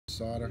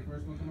solder.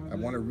 I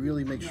want to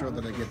really make sure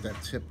that I get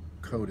that tip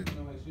coated,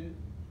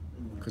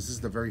 because this is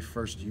the very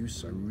first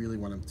use. I really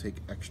want to take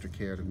extra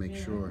care to make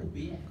sure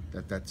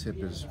that that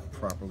tip is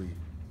properly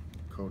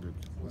coated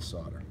with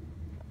solder.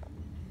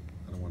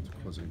 I don't want it to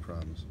cause any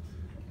problems.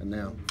 And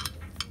now,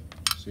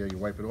 see how you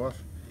wipe it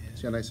off?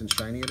 See how nice and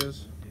shiny it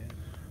is?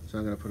 So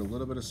I'm going to put a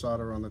little bit of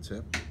solder on the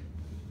tip.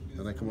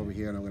 Then I come over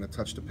here and I'm going to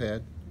touch the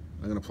pad.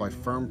 I'm going to apply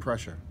firm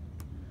pressure.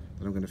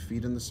 Then I'm going to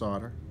feed in the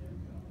solder.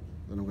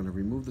 Then I'm going to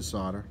remove the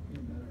solder.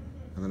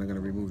 And then I'm going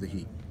to remove the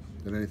heat.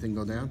 Did anything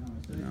go down?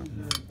 No.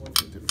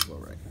 It didn't flow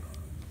right.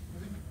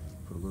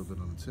 Put a little bit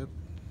on the tip.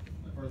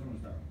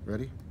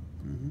 Ready?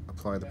 Mm-hmm.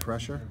 Apply the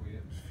pressure.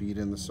 Feed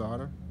in the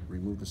solder.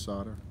 Remove the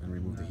solder and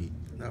remove the heat.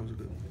 That was a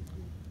good one.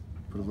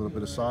 Put a little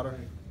bit of solder.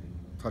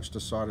 Touch the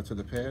solder to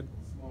the pad.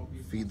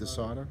 Feed the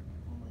solder.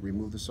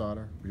 Remove the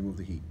solder. Remove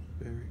the heat.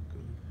 Very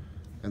good.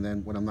 And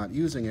then when I'm not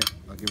using it,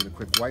 I'll give it a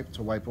quick wipe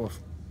to wipe off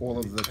all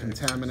of the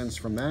contaminants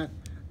from that,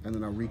 and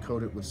then I'll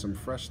recoat it with some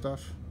fresh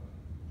stuff,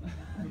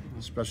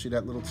 especially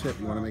that little tip.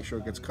 You want to make sure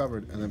it gets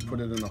covered, and then put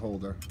it in the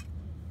holder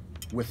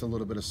with a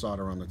little bit of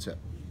solder on the tip.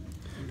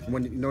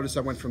 When you notice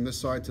I went from this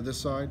side to this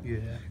side,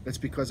 it's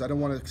because I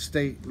don't want to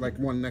stay like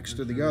one next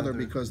to the other,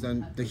 because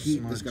then the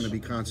heat is going to be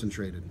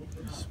concentrated.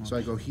 So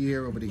I go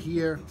here over to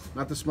here,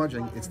 not the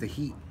smudging, it's the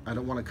heat. I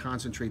don't want to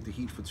concentrate the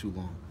heat for too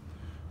long.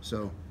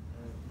 So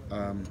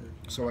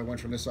so I went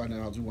from this side,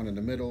 and I'll do one in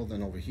the middle,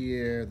 then over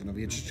here, then over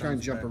here. Just try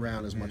and jump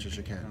around as much as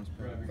you can.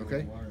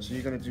 Okay? So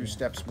you're going to do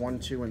steps 1,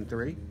 2, and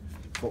 3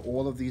 for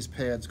all of these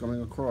pads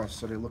going across,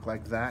 so they look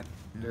like that.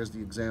 There's the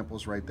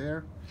examples right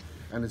there.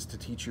 And it's to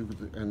teach you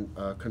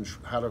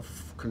how to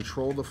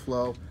control the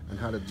flow and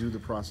how to do the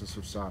process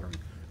of soldering.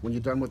 When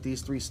you're done with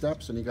these 3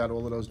 steps and you got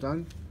all of those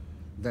done,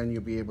 then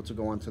you'll be able to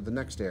go on to the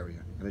next area.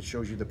 And it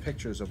shows you the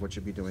pictures of what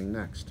you'll be doing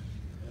next.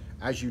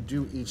 As you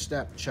do each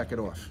step, check it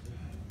off.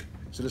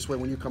 So this way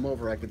when you come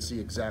over, I can see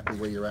exactly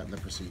where you're at in the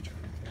procedure.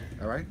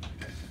 All right?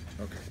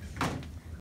 Okay.